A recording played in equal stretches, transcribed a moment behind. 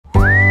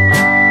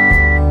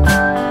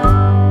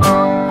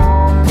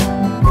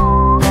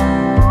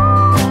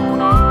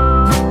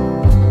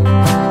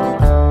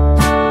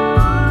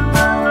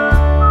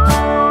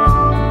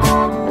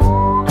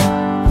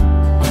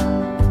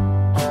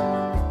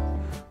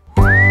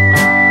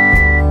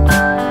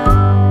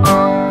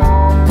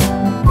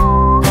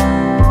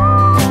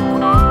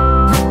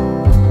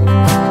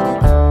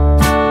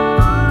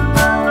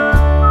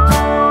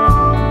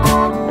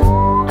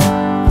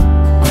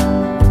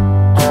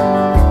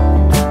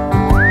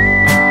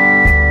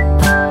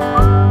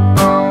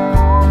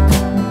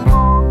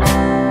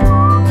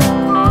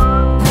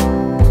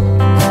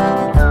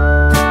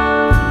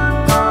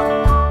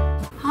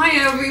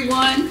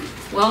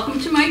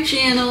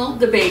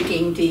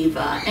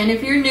and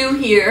if you're new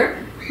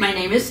here, my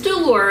name is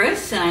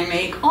Dolores, and I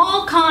make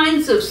all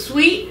kinds of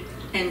sweet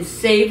and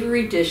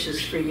savory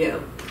dishes for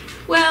you.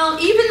 Well,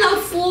 even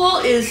though fall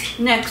is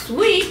next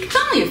week, it's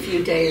only a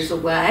few days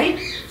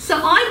away, so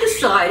I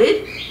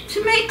decided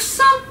to make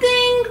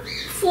something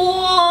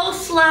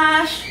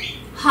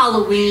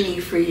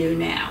fall/Halloween-y for you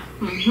now.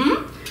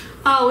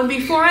 Oh, and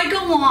before I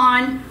go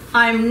on,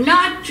 I'm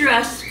not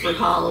dressed for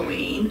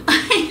Halloween.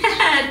 I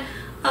had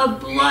a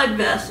blood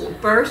vessel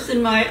burst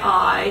in my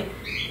eye,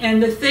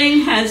 and the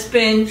thing has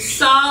been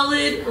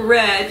solid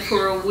red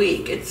for a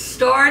week. It's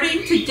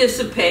starting to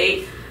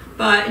dissipate,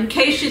 but in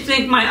case you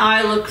think my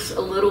eye looks a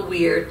little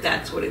weird,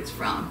 that's what it's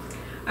from.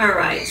 All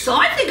right, so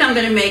I think I'm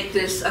gonna make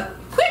this a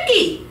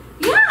quickie.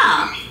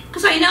 Yeah,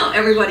 because I know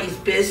everybody's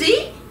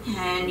busy,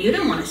 and you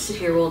don't want to sit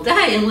here all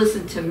day and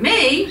listen to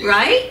me,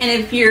 right? And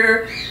if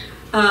you're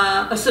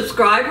a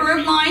subscriber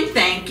of mine,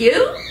 thank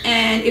you.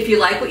 And if you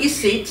like what you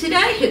see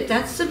today, hit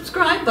that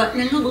subscribe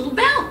button and the little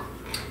bell.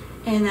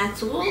 And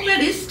that's all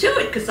that is to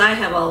it, because I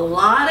have a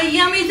lot of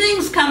yummy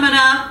things coming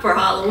up for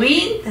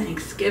Halloween,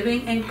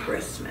 Thanksgiving, and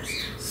Christmas.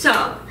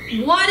 So,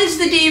 what is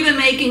the Diva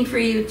making for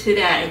you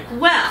today?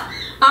 Well,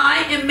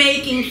 I am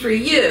making for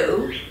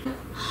you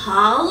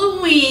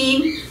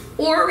Halloween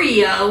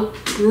Oreo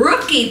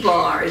Brookie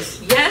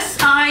Bars. Yes,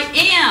 I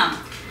am.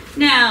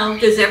 Now,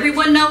 does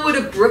everyone know what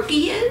a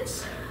brookie is?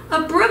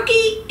 A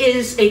brookie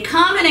is a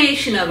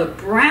combination of a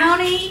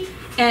brownie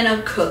and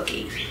a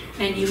cookie.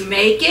 And you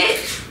make it,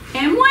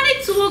 and when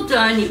it's all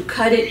done, you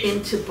cut it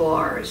into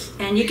bars.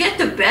 And you get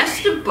the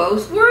best of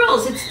both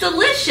worlds. It's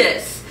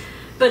delicious.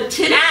 But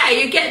today,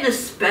 you're getting a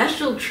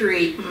special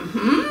treat.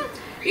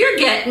 You're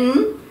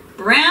getting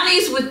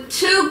brownies with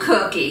 2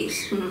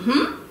 cookies.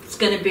 It's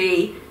going to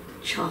be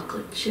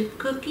chocolate chip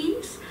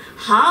cookies,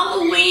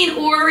 Halloween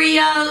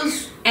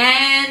Oreos,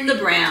 and the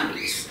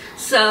brownies.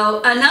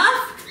 So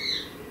enough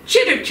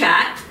chitter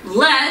chat,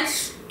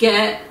 let's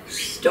get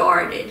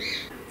started.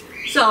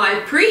 So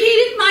I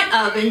preheated my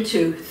oven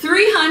to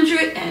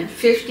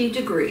 350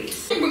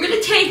 degrees. We're going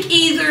to take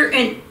either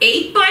an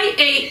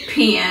 8x8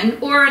 pan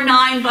or a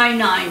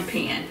 9x9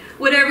 pan,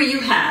 whatever you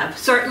have.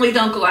 Certainly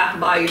don't go out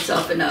and buy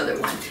yourself another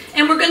one.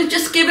 And we're going to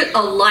just give it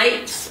a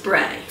light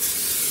spray.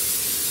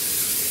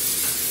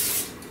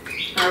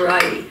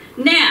 Alrighty.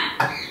 Now,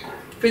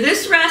 for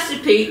this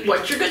recipe,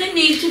 what you're going to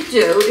need to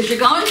do is you're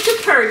going to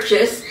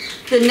purchase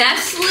the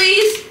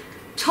Nestle's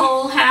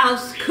Toll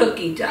House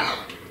cookie dough.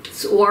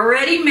 It's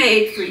already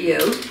made for you.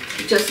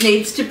 It just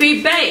needs to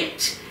be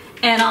baked.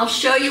 And I'll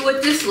show you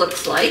what this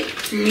looks like.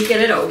 Let me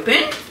get it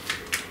open.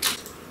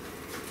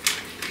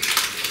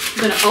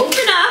 I'm going to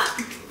open up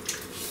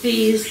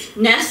these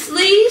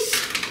Nestle's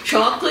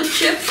chocolate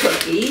chip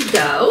cookie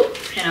dough,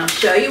 and I'll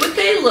show you what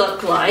they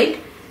look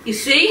like. You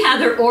see how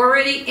they're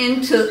already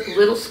into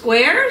little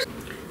squares?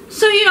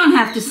 So you don't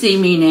have to see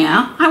me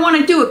now. I want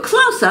to do a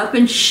close-up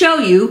and show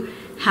you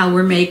how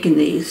we're making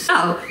these.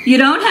 So you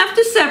don't have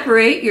to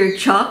separate your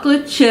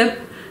chocolate chip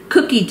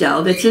cookie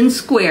dough that's in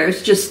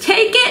squares. Just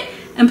take it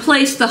and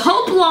place the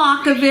whole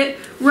block of it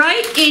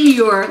right in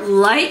your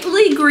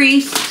lightly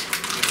greased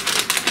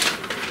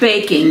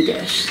baking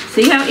dish.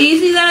 See how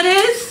easy that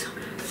is?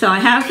 So I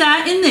have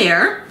that in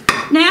there.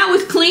 Now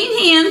with clean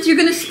hands, you're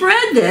going to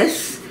spread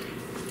this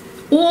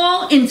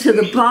all into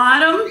the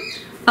bottom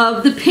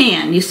of the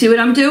pan. You see what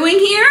I'm doing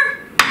here?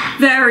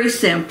 Very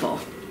simple.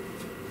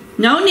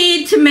 No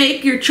need to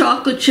make your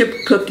chocolate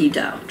chip cookie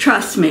dough.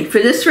 Trust me, for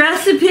this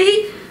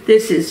recipe,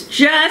 this is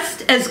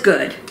just as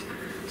good.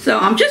 So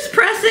I'm just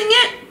pressing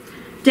it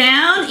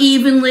down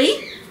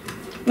evenly,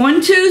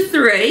 1, 2,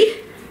 3,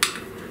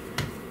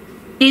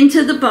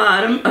 into the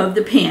bottom of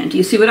the pan. Do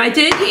you see what I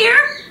did here?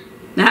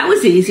 That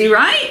was easy,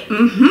 right?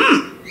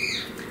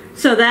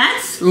 So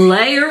that's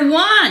layer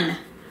 1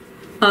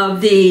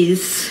 of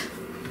these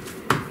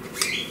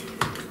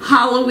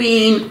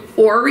Halloween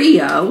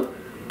Oreo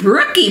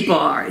Brookie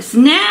Bars.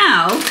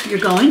 Now you're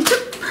going to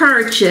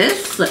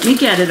purchase, let me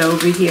get it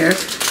over here,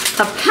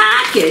 a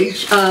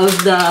package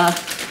of the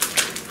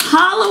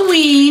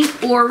Halloween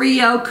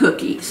Oreo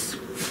Cookies.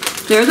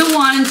 They're the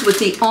ones with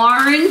the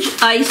orange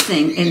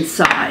icing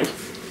inside.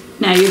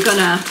 Now you're going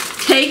to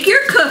take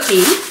your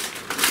cookies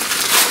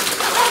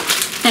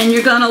and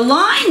you're going to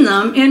line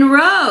them in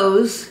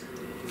rows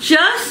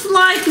just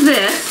like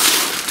this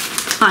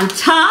on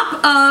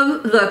top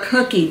of the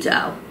cookie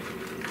dough.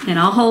 And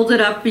I'll hold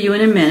it up for you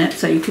in a minute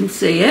so you can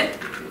see it.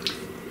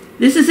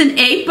 This is an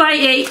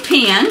 8x8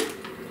 pan,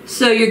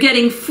 so you're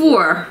getting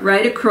 4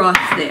 right across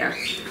there.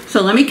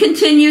 So let me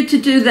continue to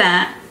do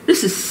that.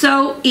 This is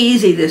so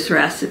easy, this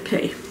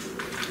recipe.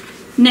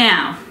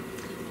 Now,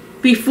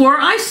 before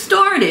I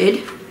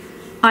started,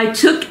 I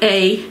took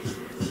a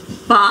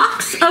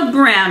box of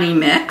brownie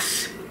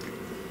mix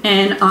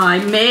and I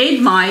made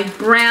my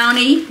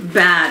brownie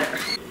batter.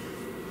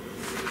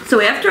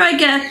 So after I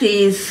get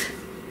these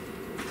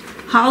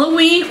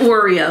Halloween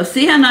Oreos,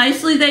 see how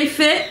nicely they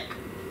fit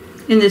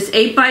in this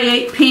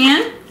 8x8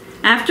 pan?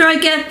 After I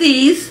get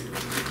these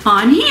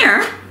on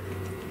here,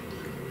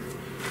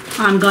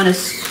 I'm going to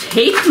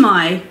take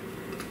my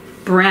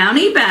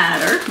brownie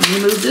batter. Let me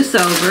move this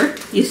over.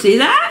 You see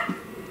that?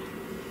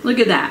 Look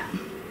at that.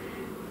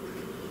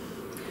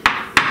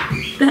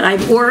 That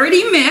I've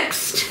already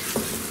mixed.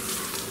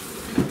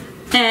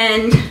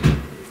 And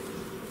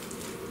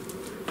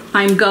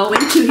I'm going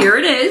to, here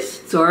it is,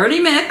 it's already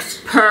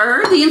mixed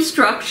per the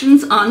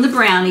instructions on the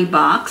brownie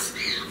box.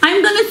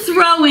 I'm going to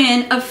throw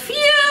in a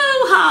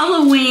few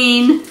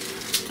Halloween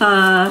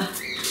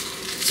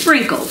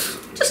sprinkles,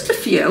 just a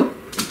few.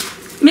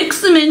 Mix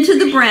them into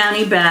the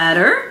brownie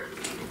batter,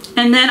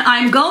 and then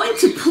I'm going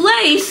to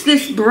place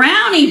this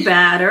brownie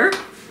batter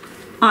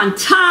on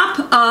top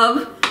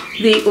of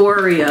the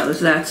Oreos.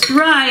 That's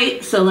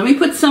right. So let me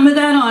put some of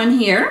that on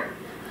here.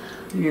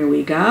 Here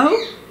we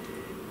go.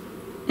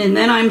 And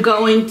then I'm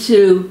going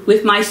to,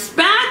 with my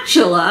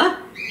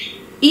spatula,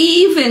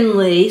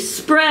 evenly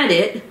spread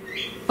it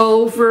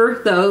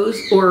over those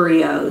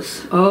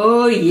Oreos.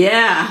 Oh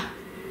yeah.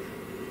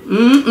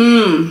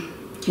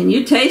 Can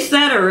you taste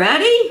that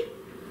already?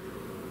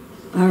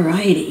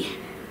 Alrighty.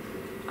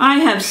 I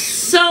have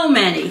so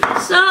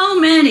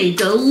many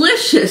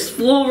delicious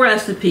full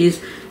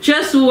recipes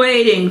just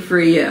waiting for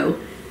you.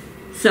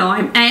 So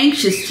I'm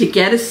anxious to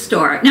get a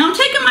start. Now I'm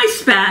taking my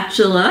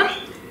spatula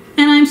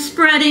and I'm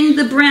spreading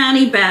the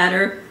brownie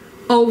batter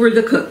over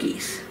the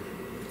cookies.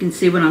 You can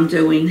see what I'm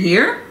doing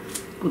here.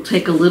 We'll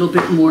take a little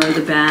bit more of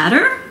the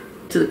batter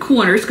to the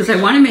corners because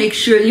I want to make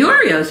sure the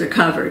Oreos are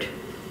covered.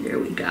 There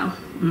we go.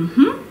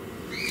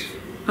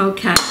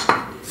 Okay.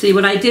 See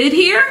what I did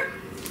here?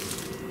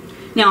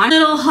 Now I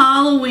little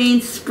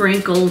Halloween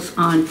sprinkles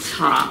on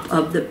top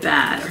of the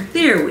batter.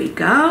 There we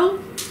go.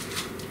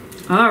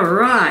 All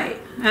right.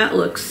 That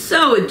looks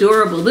so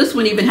adorable. This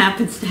one even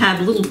happens to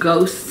have little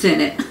ghosts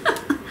in it.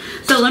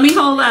 So let me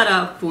hold that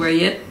up for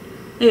you.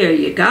 There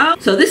you go.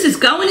 So this is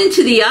going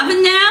into the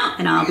oven now,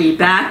 and I'll be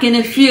back in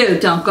a few.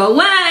 Don't go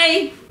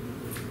away.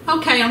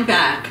 Okay, I'm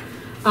back.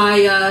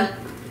 I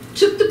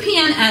took the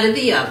pan out of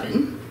the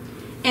oven,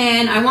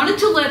 and I wanted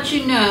to let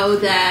you know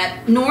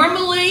that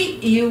normally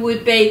you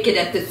would bake it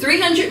at the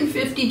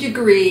 350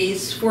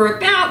 degrees for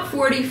about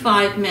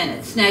 45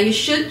 minutes. Now you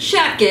should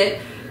check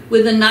it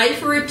with a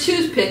knife or a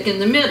toothpick in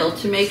the middle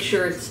to make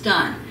sure it's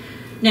done.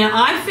 Now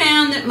I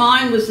found that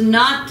mine was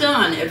not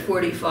done at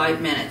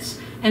 45 minutes,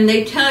 and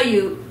they tell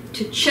you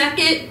to check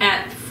it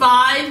at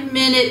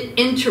 5-minute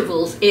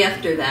intervals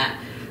after that.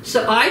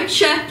 So I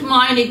checked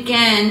mine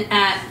again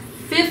at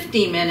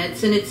 50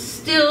 minutes and it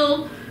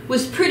still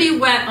was pretty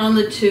wet on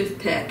the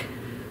toothpick.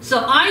 So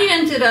I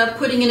ended up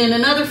putting it in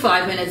another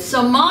 5 minutes.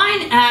 So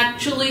mine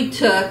actually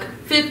took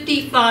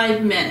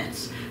 55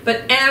 minutes.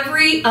 But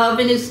every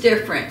oven is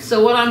different.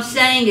 So what I'm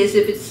saying is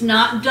if it's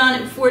not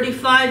done at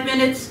 45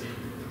 minutes,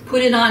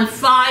 put it on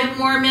 5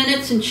 more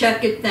minutes and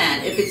check it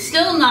then. If it's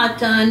still not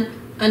done,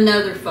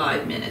 another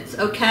 5 minutes,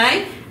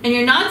 okay? And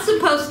you're not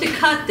supposed to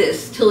cut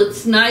this till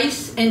it's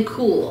nice and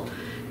cool.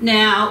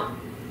 Now,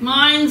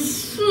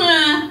 mine's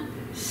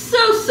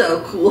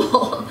so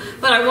cool,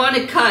 but I want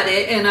to cut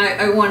it and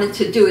I wanted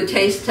to do a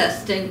taste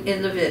testing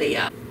in the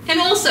video. And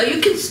also, you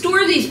can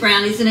store these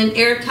brownies in an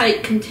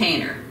airtight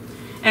container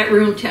at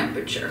room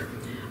temperature.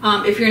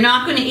 If you're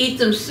not going to eat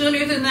them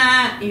sooner than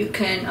that, you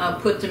can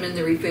put them in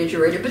the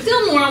refrigerator, but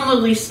they'll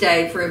normally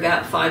stay for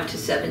about 5 to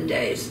 7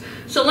 days.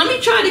 So let me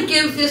try to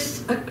give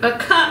this a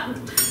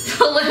cut.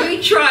 So let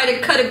me try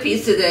to cut a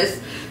piece of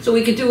this so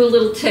we could do a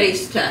little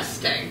taste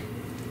testing.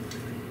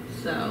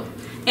 So,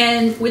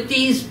 and with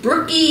these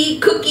brookie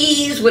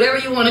cookies, whatever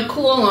you want to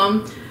call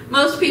them,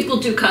 most people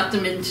do cut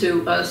them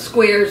into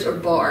squares or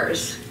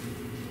bars.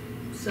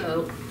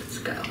 So let's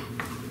go.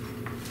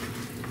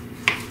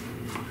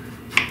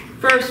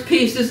 First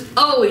piece is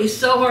always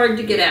so hard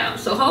to get out,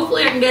 so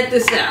hopefully I can get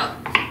this out.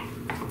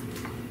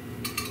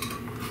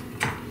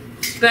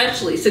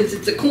 Especially since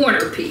it's a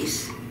corner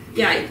piece.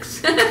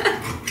 Yikes.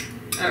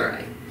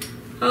 Alright.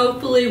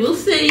 Hopefully we'll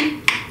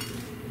see.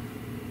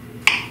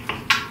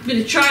 I'm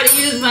going to try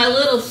to use my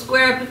little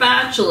square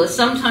spatula.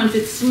 Sometimes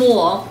it's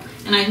small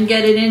and I can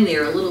get it in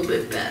there a little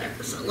bit better.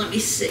 So let me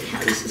see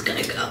how this is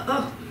going to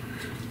go.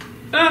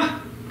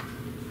 Oh,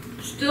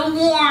 still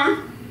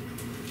warm.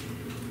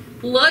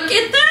 Look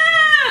at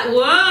that!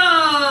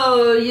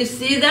 Whoa! You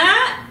see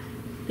that?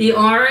 The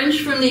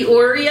orange from the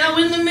Oreo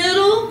in the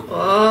middle?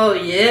 Oh,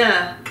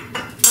 yeah.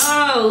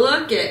 Oh,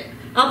 look it.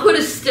 I'll put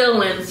a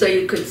still in so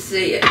you could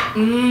see it.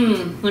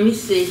 Let me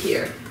see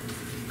here.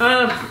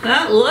 Oh,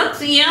 that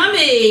looks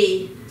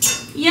yummy.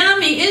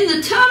 Yummy in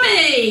the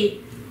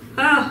tummy.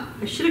 Oh,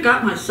 I should have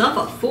got myself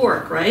a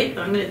fork, right?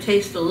 I'm going to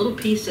taste a little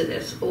piece of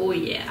this. Oh,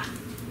 yeah.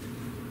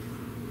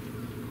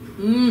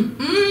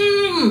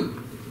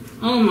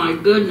 Oh my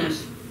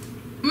goodness.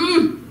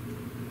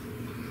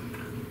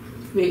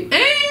 The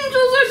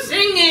angels are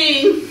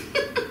singing.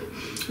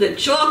 The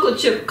chocolate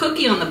chip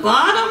cookie on the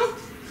bottom.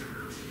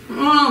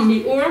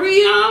 The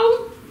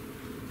Oreo.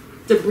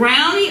 The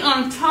brownie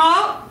on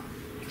top.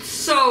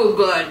 So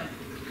good.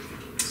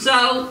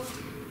 So,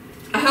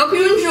 I hope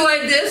you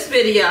enjoyed this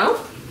video.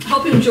 I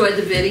hope you enjoyed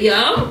the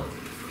video.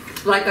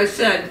 Like I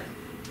said,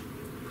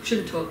 I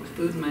shouldn't talk with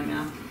food in my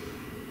mouth.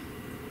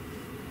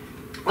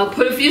 I'll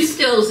put a few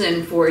stills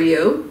in for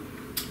you.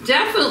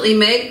 Definitely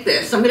make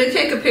this. I'm going to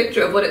take a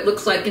picture of what it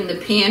looks like in the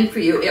pan for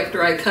you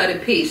after I cut a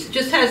piece. It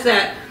just has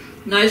that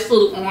nice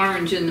little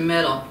orange in the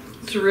middle.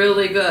 It's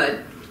really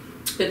good.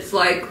 It's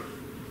like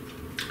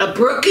a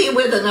brookie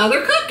with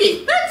another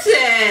cookie. That's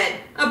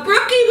it. A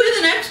brookie with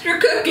an extra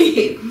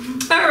cookie.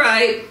 All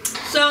right.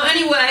 So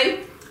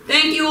anyway,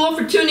 thank you all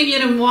for tuning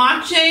in and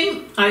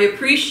watching. I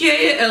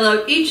appreciate it. I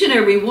love each and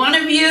every one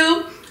of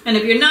you. And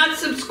if you're not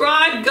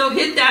subscribed, go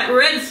hit that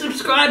red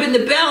subscribe and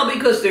the bell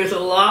because there's a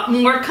lot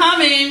more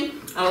coming.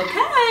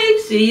 Okay,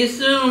 see you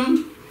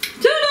soon.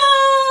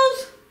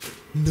 Toodles!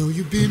 Know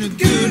you've been a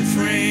good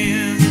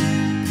friend,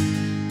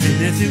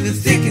 and that's in the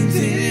thick and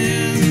thin.